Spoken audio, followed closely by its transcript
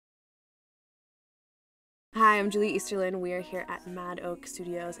Hi, I'm Julie Easterlin. We are here at Mad Oak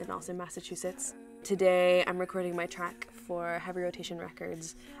Studios in Allston, Massachusetts. Today I'm recording my track for Heavy Rotation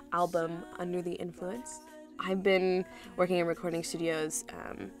Records' album Under the Influence. I've been working in recording studios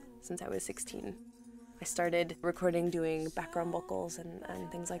since I was 16. I started recording doing background vocals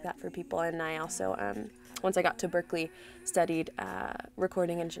and things like that for people, and I also, once I got to Berkeley, studied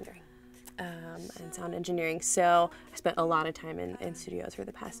recording engineering. And sound engineering, so I spent a lot of time in studios for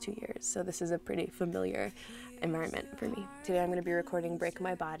the past 2 years, so this is a pretty familiar environment for me. Today I'm going to be recording Break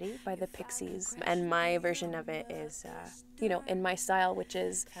My Body by the Pixies, and my version of it is, in my style, which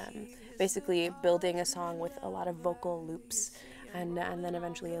is basically building a song with a lot of vocal loops and then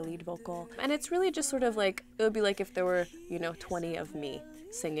eventually a lead vocal. And it's really just sort of like, it would be like if there were, 20 of me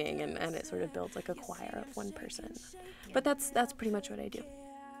singing, and it sort of builds like a choir of one person. But that's pretty much what I do.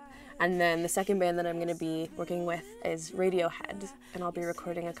 And then the second band that I'm going to be working with is Radiohead, and I'll be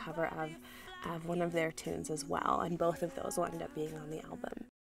recording a cover of one of their tunes as well, and both of those will end up being on the album.